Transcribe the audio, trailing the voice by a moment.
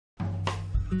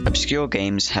Obscure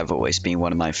games have always been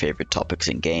one of my favorite topics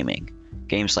in gaming.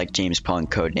 Games like James Bond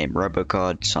codename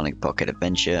Robocod, Sonic Pocket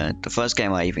Adventure, the first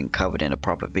game I even covered in a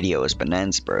proper video was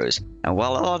Bonanza Bros, and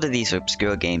while a lot of these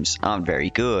obscure games aren't very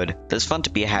good, there's fun to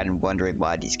be had in wondering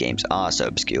why these games are so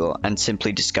obscure and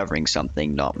simply discovering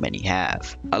something not many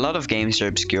have. A lot of games are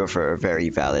obscure for a very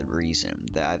valid reason.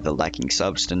 They're either lacking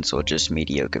substance or just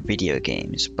mediocre video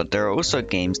games, but there are also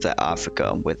games that are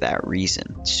forgotten without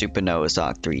reason. Super Noah's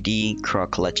Ark 3D,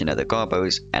 Croc Legend of the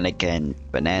Gobbos, and again,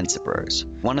 Bonanza Bros.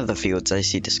 One of the fields I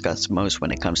see discussed most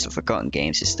when it comes to forgotten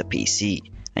games is the PC.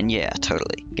 And yeah,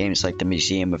 totally. Games like the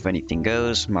Museum of Anything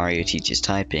Goes, Mario Teaches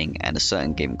Typing, and a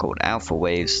certain game called Alpha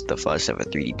Waves, the first ever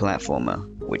 3D platformer,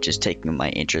 which has taken my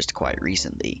interest quite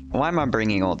recently. Why am I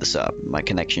bringing all this up? My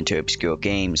connection to obscure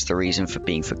games, the reason for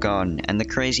being forgotten, and the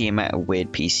crazy amount of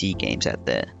weird PC games out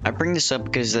there. I bring this up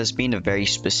because there's been a very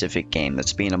specific game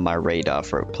that's been on my radar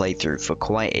for a playthrough for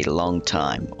quite a long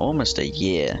time, almost a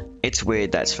year. It's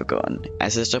weird that's forgotten,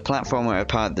 as it's a platformer a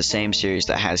part of the same series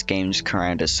that has games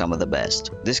crowned as some of the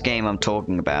best. This game I'm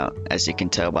talking about, as you can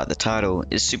tell by the title,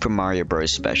 is Super Mario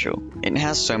Bros. Special. It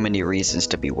has so many reasons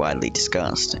to be widely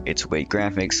discussed. Its weird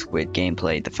graphics, weird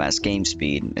gameplay, the fast game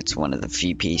speed, it's one of the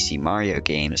few PC Mario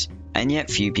games, and yet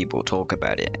few people talk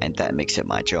about it, and that makes it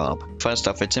my job. First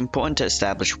off, it's important to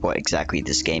establish what exactly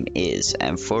this game is,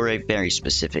 and for a very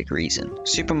specific reason.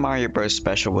 Super Mario Bros.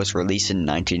 Special was released in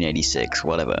 1986,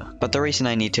 whatever. But the reason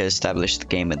I need to establish the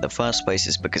game in the first place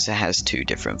is because it has two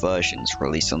different versions,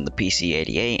 released on the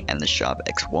PC-88 and the Sharp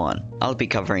X1. I'll be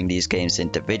covering these games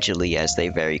individually as they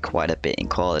vary quite a bit in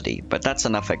quality, but that's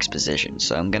enough exposition,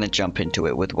 so I'm gonna jump into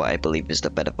it with what I believe is the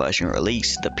better version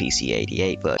released, the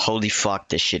PC-88 version. Holy fuck,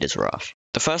 this shit is rough.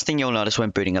 The first thing you'll notice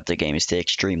when booting up the game is the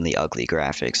extremely ugly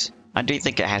graphics. I do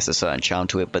think it has a certain charm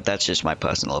to it, but that's just my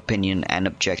personal opinion, and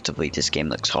objectively this game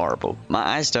looks horrible. My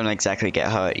eyes don't exactly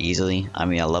get hurt easily. I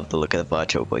mean, I love the look of the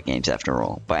Virtual Boy games after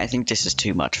all, but I think this is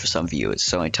too much for some viewers,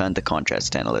 so I turned the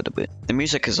contrast down a little bit. The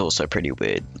music is also pretty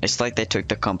weird. It's like they took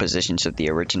the compositions of the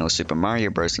original Super Mario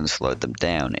Bros. And slowed them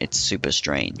down. It's super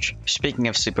strange. Speaking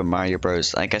of Super Mario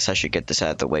Bros., I guess I should get this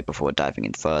out of the way before diving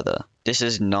in further. This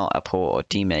is not a port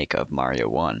or remake of Mario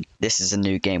 1. This is a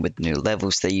new game with new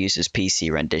levels that uses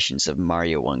PC renditions of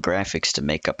Mario 1 graphics to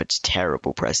make up its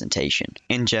terrible presentation.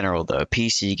 In general though,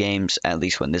 PC games, at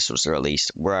least when this was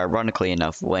released, were ironically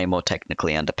enough way more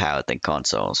technically underpowered than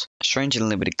consoles. Strange and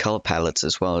limited color palettes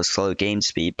as well as slow game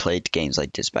speed plagued games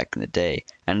like this back in the day,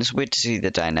 and it's weird to see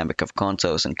the dynamic of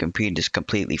consoles and computers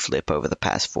completely flip over the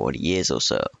past 40 years or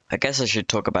so. I guess I should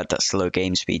talk about that slow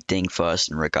game speed thing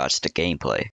first in regards to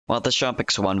gameplay. While the Sharp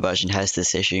X1 version has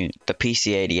this issue, the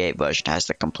PC-88 version has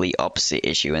the complete opposite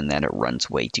issue in that it runs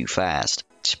way too fast.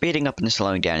 Speeding up and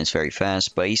slowing down is very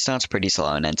fast, but he starts pretty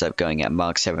slow and ends up going at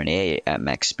Mach 78 at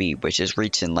max speed, which is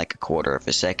reached in like a quarter of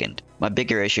a second. My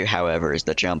bigger issue, however, is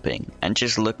the jumping, and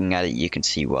just looking at it you can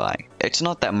see why. It's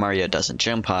not that Mario doesn't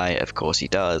jump high, of course he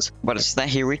does, but it's that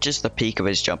he reaches the peak of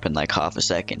his jump in like half a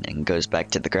second and goes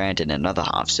back to the ground in another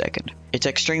half second. It's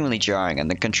extremely jarring, and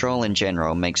the control in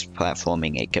general makes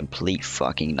platforming a complete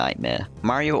fucking nightmare.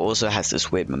 Mario also has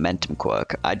this weird momentum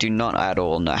quirk. I do not at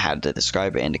all know how to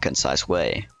describe it in a concise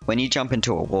way. When you jump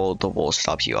into a wall, the wall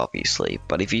stops you obviously,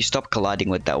 but if you stop colliding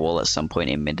with that wall at some point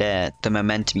in midair, the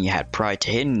momentum you had prior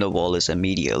to hitting the wall is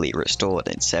immediately restored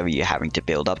instead of you having to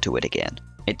build up to it again.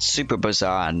 It's super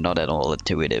bizarre and not at all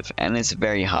intuitive, and it's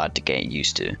very hard to get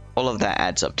used to. All of that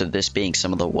adds up to this being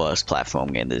some of the worst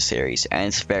platforming in this series, and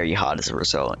it's very hard as a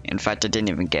result. In fact, I didn't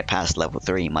even get past level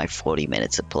 3 in my 40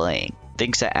 minutes of playing.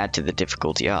 Things that add to the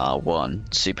difficulty are 1.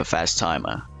 Super fast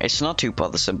timer. It's not too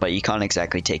bothersome, but you can't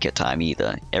exactly take your time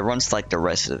either. It runs like the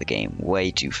rest of the game, way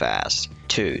too fast.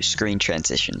 2. Screen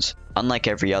transitions. Unlike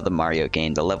every other Mario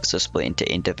game, the levels are split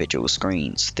into individual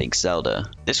screens, think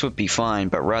Zelda. This would be fine,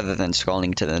 but rather than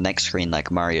scrolling to the next screen like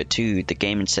Mario 2, the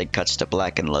game instead cuts to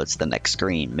black and loads the next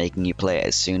screen, making you play it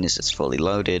as soon as it's fully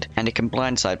loaded, and it can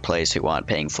blindside players who aren't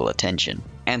paying full attention.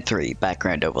 And 3.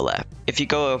 Background overlap. If you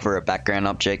go over a background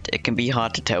object, it can be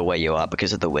hard to tell where you are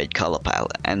because of the weird color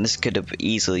palette, and this could have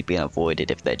easily been avoided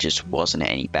if there just wasn't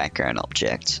any background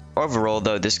objects. Overall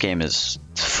though, this game is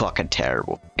fucking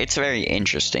terrible. It's very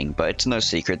interesting, but it's no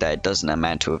secret that it doesn't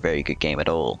amount to a very good game at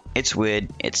all. It's weird,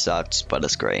 it sucks, but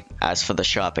it's great. As for the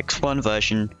Sharp X1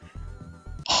 version,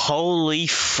 holy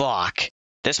fuck.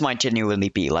 This might genuinely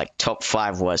be like top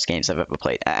 5 worst games I've ever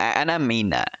played, and I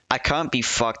mean that. I can't be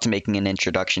fucked making an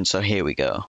introduction, so here we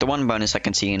go. The one bonus I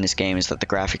can see in this game is that the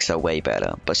graphics are way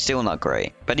better, but still not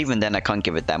great. But even then I can't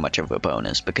give it that much of a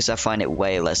bonus, because I find it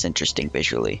way less interesting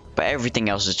visually. But everything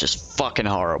else is just fucking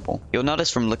horrible. You'll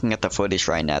notice from looking at the footage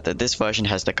right now that this version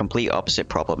has the complete opposite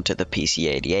problem to the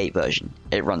PC-88 version.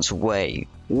 It runs way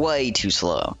too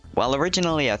slow. While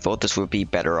originally I thought this would be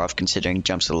better off considering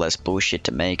jumps are less bullshit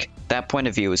to make, that point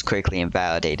of view was quickly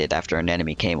invalidated after an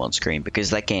enemy came on screen because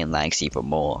that game lags even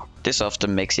more. This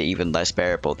often makes it even less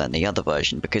bearable than the other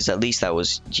version because at least that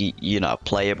was, you know,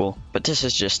 playable, but this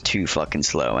is just too fucking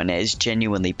slow and it is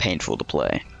genuinely painful to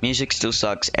play. Music still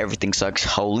sucks, everything sucks,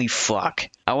 holy fuck.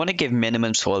 I want to give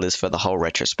minimum spoilers for the whole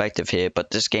retrospective here, but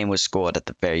this game was scored at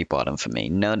the very bottom for me,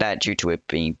 no doubt due to it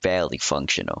being barely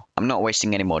functional. I'm not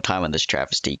wasting any more time on this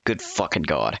travesty, good fucking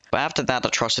god. But after that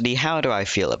atrocity, how do I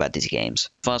feel about these games?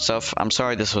 First off, I'm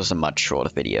sorry this was a much shorter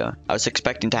video. I was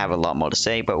expecting to have a lot more to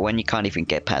say, but when you can't even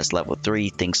get past level 3,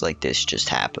 things like this just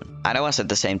happen. I know I said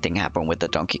the same thing happened with the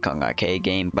Donkey Kong arcade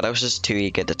game, but I was just too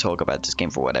eager to talk about this game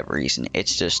for whatever reason,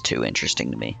 it's just too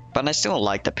interesting to me. But I still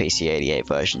like the PC-88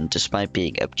 version, despite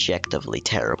being objectively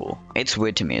terrible. It's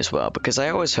weird to me as well, because I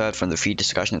always heard from the few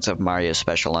discussions of Mario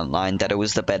Special Online that it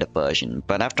was the better version,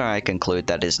 but after I conclude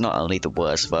that it's not only the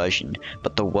worst version,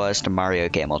 but the worst Mario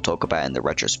game I'll talk about in the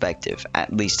retrospective,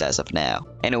 at least as of now.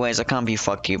 Anyways, I can't be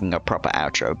fucked giving a proper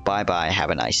outro. Bye bye,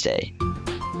 have a nice day.